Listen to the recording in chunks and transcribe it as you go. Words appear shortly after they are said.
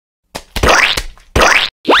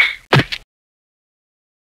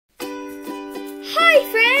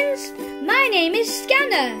My name is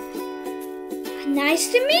Scanner.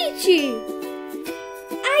 Nice to meet you.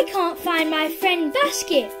 I can't find my friend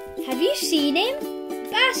Basket. Have you seen him?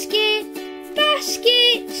 Basket,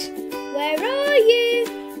 Basket, where are you?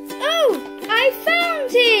 Oh, I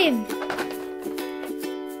found him.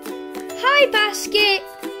 Hi, Basket.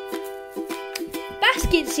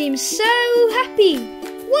 Basket seems so happy.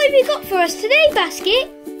 What have you got for us today, Basket?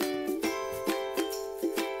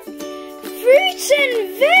 Fruit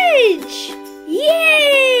and veg!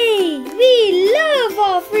 Yay! We love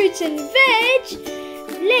our fruit and veg.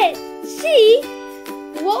 Let's see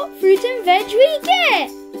what fruit and veg we get.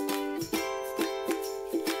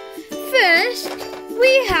 First,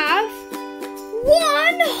 we have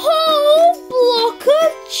one whole block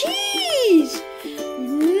of cheese.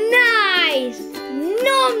 Nice!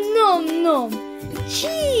 Nom nom nom.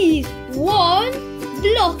 Cheese! One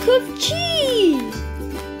block of cheese.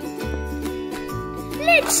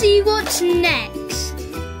 Let's see what's next.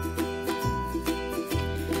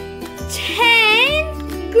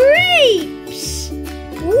 10 grapes.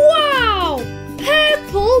 Wow!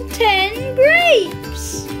 Purple 10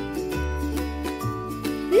 grapes.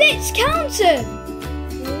 Let's count them.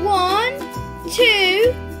 1,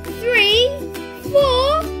 2, 3,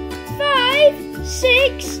 4, 5,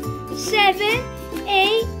 6, 7,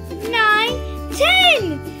 8, 9,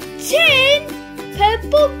 10. 10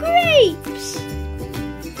 purple grapes.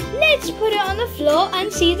 Let's put it on the floor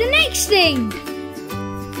and see the next thing.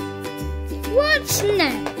 What's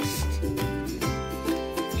next?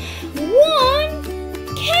 1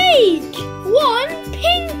 cake. 1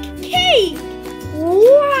 pink cake.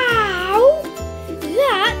 Wow!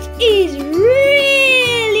 That is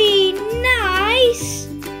really nice.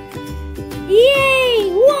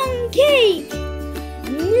 Yay! 1 cake.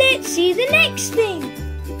 Let's see the next thing.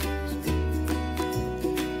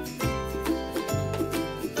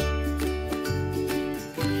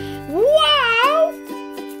 Wow!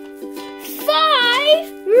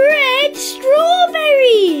 5 red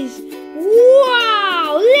strawberries.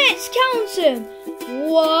 Wow! Let's count them.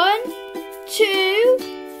 1, 2,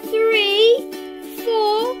 3,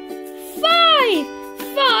 4, 5.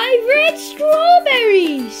 5 red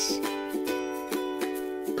strawberries.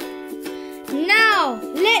 Now,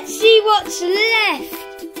 let's see what's left.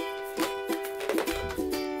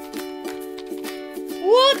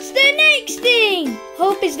 What's the next thing?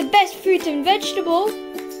 Hope it's the best fruit and vegetable.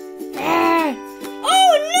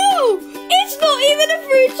 Oh no! It's not even a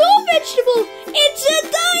fruit or vegetable. It's a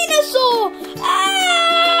dinosaur.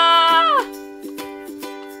 Ah!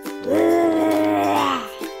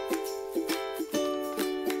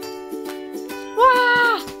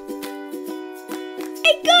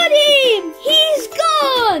 I got him! He's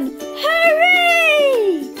gone! Hooray!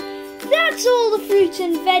 That's all the fruit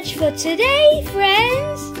and veg for today,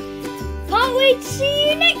 friends. Can't wait to see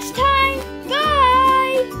you next time.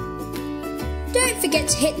 Bye! Don't forget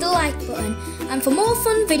to hit the like button, and for more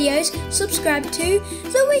fun videos, subscribe to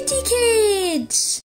the Witty Kidz.